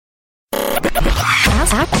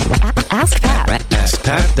Ask Pat.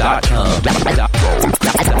 AskPat.com.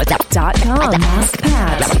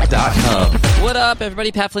 AskPat.com. What up,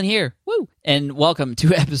 everybody? Pat Flynn here. Woo! And welcome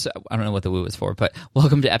to episode, I don't know what the woo is for, but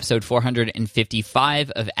welcome to episode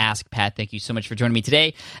 455 of Ask Pat. Thank you so much for joining me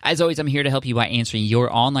today. As always, I'm here to help you by answering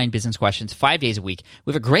your online business questions 5 days a week.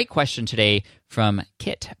 We have a great question today from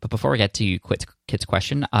Kit. But before we get to Kit's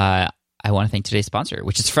question, I want to thank today's sponsor,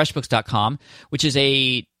 which is FreshBooks.com, which is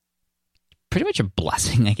pretty much a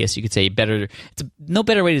blessing, I guess you could say. No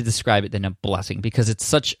better way to describe it than a blessing, because it's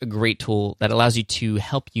such a great tool that allows you to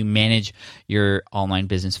help you manage your online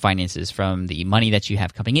business finances, from the money that you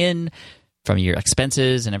have coming in, from your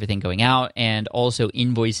expenses and everything going out, and also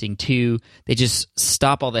invoicing too. They just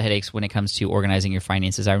stop all the headaches when it comes to organizing your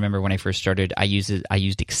finances. I remember when I first started, I used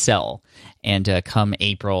Excel, and come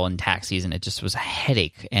April and tax season, it just was a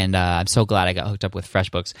headache. And I'm so glad I got hooked up with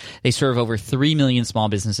FreshBooks. They serve over 3 million small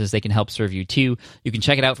businesses. They can help serve you too. You can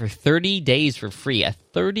check it out for 30 days for free, a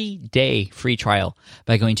 30-day free trial,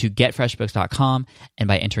 by going to getfreshbooks.com and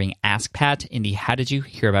by entering Ask Pat in the How Did You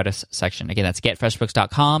Hear About Us section. Again, that's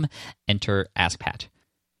getfreshbooks.com, enter Ask Pat.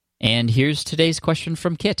 And here's today's question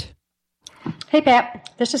from Kit. Hey, Pat.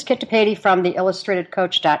 This is Kit DePady from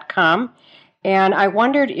theillustratedcoach.com. And I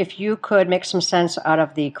wondered if you could make some sense out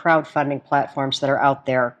of the crowdfunding platforms that are out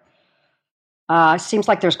there. Seems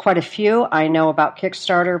like there's quite a few. I know about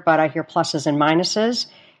Kickstarter, but I hear pluses and minuses.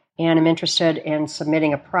 And I'm interested in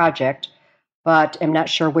submitting a project, but I'm not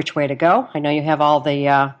sure which way to go. I know you have all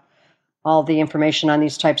the information on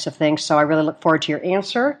these types of things, so I really look forward to your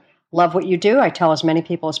answer. Love what you do. I tell as many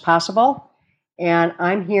people as possible. And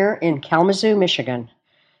I'm here in Kalamazoo, Michigan.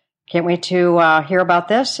 Can't wait to hear about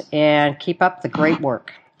this, and keep up the great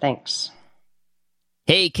work. Thanks.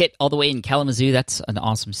 Hey, Kit, all the way in Kalamazoo. That's an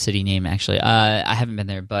awesome city name, actually. I haven't been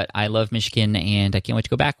there, but I love Michigan, and I can't wait to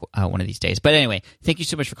go back one of these days. But anyway, thank you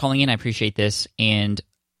so much for calling in. I appreciate this. And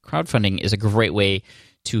crowdfunding is a great way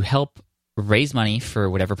to help raise money for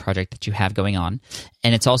whatever project that you have going on.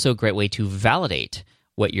 And it's also a great way to validate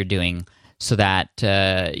what you're doing, so that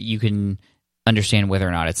you can understand whether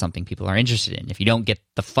or not it's something people are interested in. If you don't get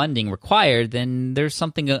the funding required, then there's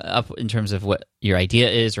something up in terms of what your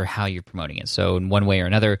idea is or how you're promoting it. So in one way or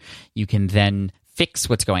another, you can then fix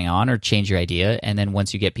what's going on or change your idea. And then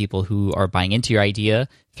once you get people who are buying into your idea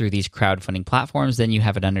through these crowdfunding platforms, then you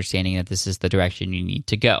have an understanding that this is the direction you need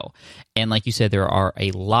to go. And like you said, there are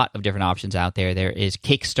a lot of different options out there. There is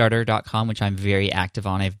Kickstarter.com, which I'm very active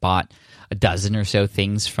on. I've bought a dozen or so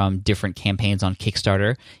things from different campaigns on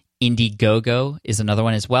Kickstarter. Indiegogo is another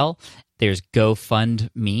one as well. There's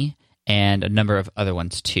GoFundMe and a number of other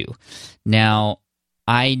ones too. Now,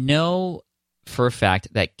 I know for a fact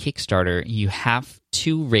that Kickstarter, you have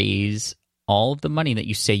to raise all of the money that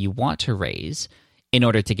you say you want to raise in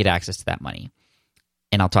order to get access to that money.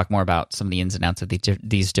 And I'll talk more about some of the ins and outs of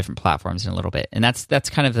these different platforms in a little bit. And that's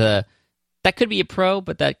kind of that could be a pro,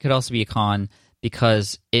 but that could also be a con,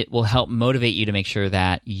 because it will help motivate you to make sure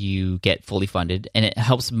that you get fully funded, and it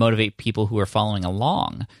helps motivate people who are following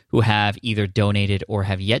along, who have either donated or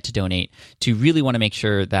have yet to donate, to really want to make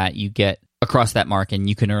sure that you get across that mark and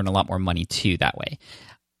you can earn a lot more money too that way.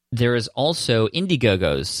 There is also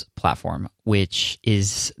Indiegogo's platform, which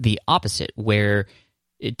is the opposite, where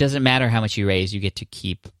it doesn't matter how much you raise, you get to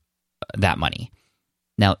keep that money.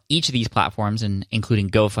 Now, each of these platforms, and including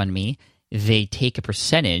GoFundMe, they take a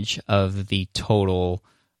percentage of the total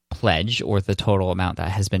pledge or the total amount that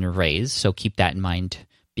has been raised. So keep that in mind,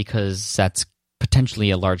 because that's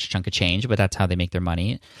potentially a large chunk of change, but that's how they make their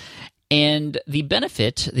money. And the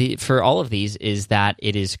benefit for all of these is that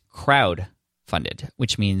it is crowd funded,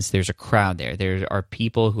 which means there's a crowd there. There are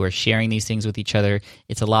people who are sharing these things with each other.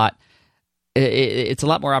 It's a lot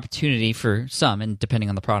more opportunity for some, and depending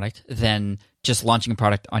on the product, than just launching a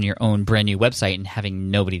product on your own brand new website and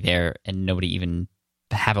having nobody there and nobody even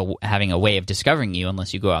having a way of discovering you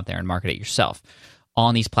unless you go out there and market it yourself.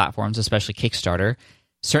 On these platforms, especially Kickstarter,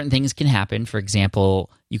 certain things can happen. For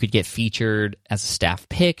example, you could get featured as a staff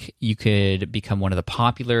pick. You could become one of the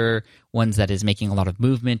popular ones that is making a lot of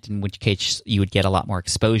movement, in which case you would get a lot more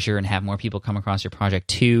exposure and have more people come across your project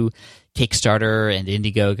too. Kickstarter and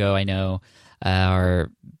Indiegogo, I know,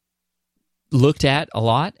 are looked at a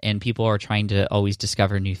lot, and people are trying to always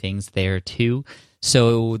discover new things there too.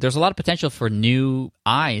 So there's a lot of potential for new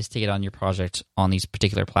eyes to get on your project on these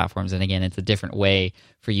particular platforms. And again, it's a different way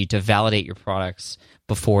for you to validate your products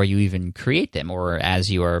before you even create them, or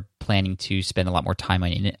as you are planning to spend a lot more time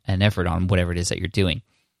and effort on whatever it is that you're doing.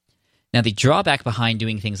 Now, the drawback behind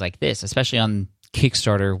doing things like this, especially on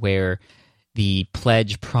Kickstarter, where the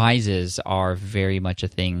pledge prizes are very much a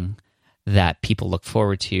thing that people look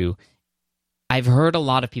forward to, I've heard a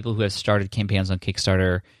lot of people who have started campaigns on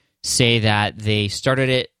Kickstarter say that they started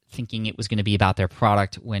it thinking it was going to be about their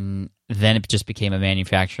product, when then it just became a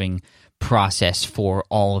manufacturing process for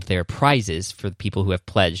all of their prizes for the people who have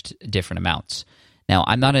pledged different amounts. Now,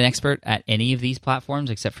 I'm not an expert at any of these platforms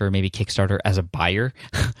except for maybe Kickstarter as a buyer,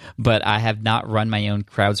 but I have not run my own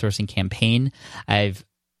crowdsourcing campaign. I've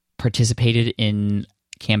participated in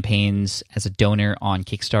campaigns as a donor on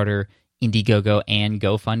Kickstarter, Indiegogo, and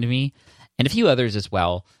GoFundMe, and a few others as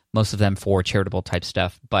well, most of them for charitable type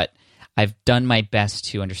stuff. But I've done my best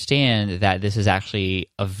to understand that this is actually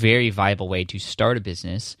a very viable way to start a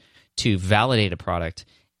business, to validate a product,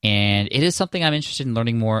 and it is something I'm interested in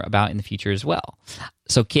learning more about in the future as well.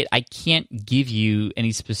 So, Kit, I can't give you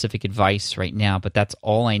any specific advice right now, but that's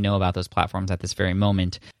all I know about those platforms at this very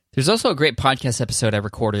moment. There's also a great podcast episode I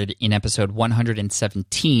recorded in episode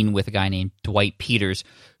 117 with a guy named Dwight Peters,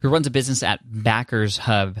 who runs a business at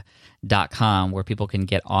backershub.com, where people can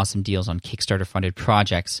get awesome deals on Kickstarter-funded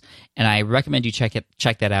projects. And I recommend you check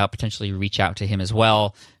that out, potentially reach out to him as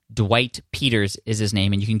well. Dwight Peters is his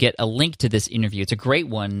name, and you can get a link to this interview. It's a great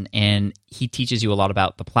one, and he teaches you a lot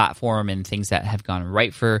about the platform and things that have gone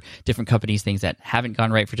right for different companies, things that haven't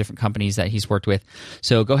gone right for different companies that he's worked with.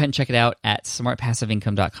 So go ahead and check it out at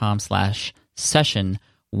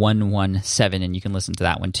smartpassiveincome.com/session117, and you can listen to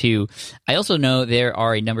that one too. I also know there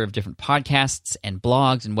are a number of different podcasts and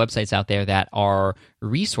blogs and websites out there that are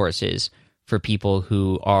resources for people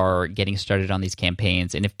who are getting started on these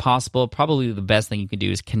campaigns. And if possible, probably the best thing you can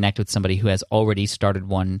do is connect with somebody who has already started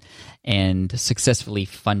one and successfully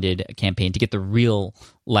funded a campaign to get the real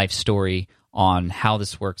life story on how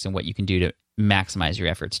this works and what you can do to maximize your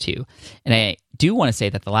efforts too. And I do want to say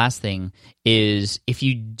that the last thing is, if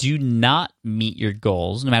you do not meet your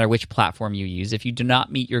goals, no matter which platform you use, if you do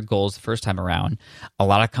not meet your goals the first time around, a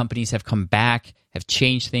lot of companies have come back, have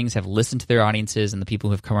changed things, have listened to their audiences and the people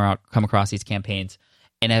who have come across these campaigns,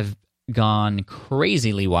 and have gone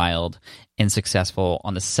crazily wild and successful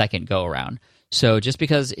on the second go around. So just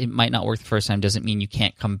because it might not work the first time doesn't mean you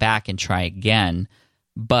can't come back and try again.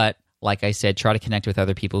 But like I said, try to connect with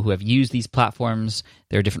other people who have used these platforms.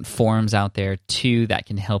 There are different forums out there too that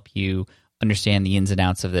can help you understand the ins and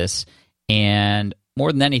outs of this. And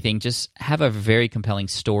more than anything, just have a very compelling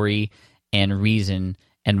story and reason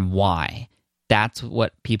and why. That's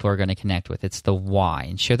what people are going to connect with. It's the why.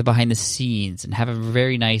 And share the behind the scenes and have a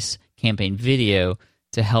very nice campaign video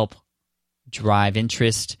to help drive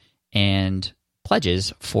interest and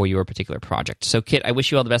pledges for your particular project. So, Kit, I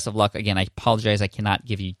wish you all the best of luck. Again, I apologize I cannot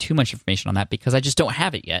give you too much information on that because I just don't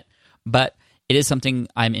have it yet. But it is something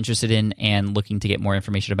I'm interested in and looking to get more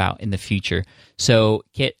information about in the future. So,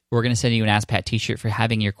 Kit, we're going to send you an Ask Pat t-shirt for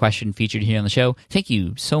having your question featured here on the show. Thank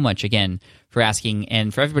you so much again for asking.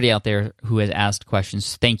 And for everybody out there who has asked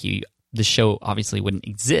questions, thank you. The show obviously wouldn't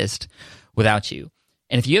exist without you.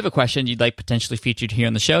 And if you have a question you'd like potentially featured here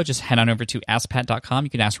on the show, just head on over to askpat.com. You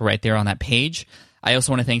can ask right there on that page. I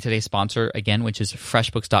also want to thank today's sponsor again, which is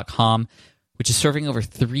freshbooks.com, which is serving over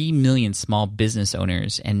 3 million small business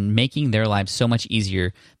owners and making their lives so much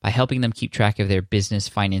easier by helping them keep track of their business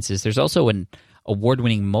finances. There's also an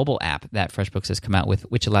award-winning mobile app that FreshBooks has come out with,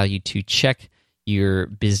 which allows you to check your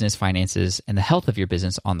business finances and the health of your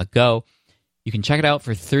business on the go. You can check it out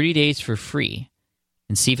for 30 days for free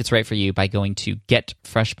and see if it's right for you by going to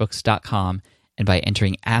getfreshbooks.com and by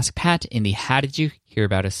entering Ask Pat in the How Did You Hear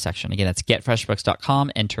About Us section. Again, that's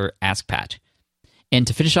getfreshbooks.com, enter Ask Pat. And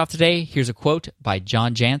to finish off today, here's a quote by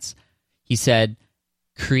John Jantz. He said,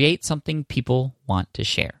 "Create something people want to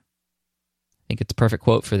share." I think it's a perfect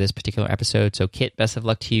quote for this particular episode. So, Kit, best of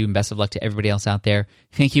luck to you and best of luck to everybody else out there.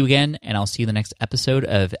 Thank you again, and I'll see you in the next episode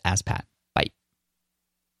of Ask Pat.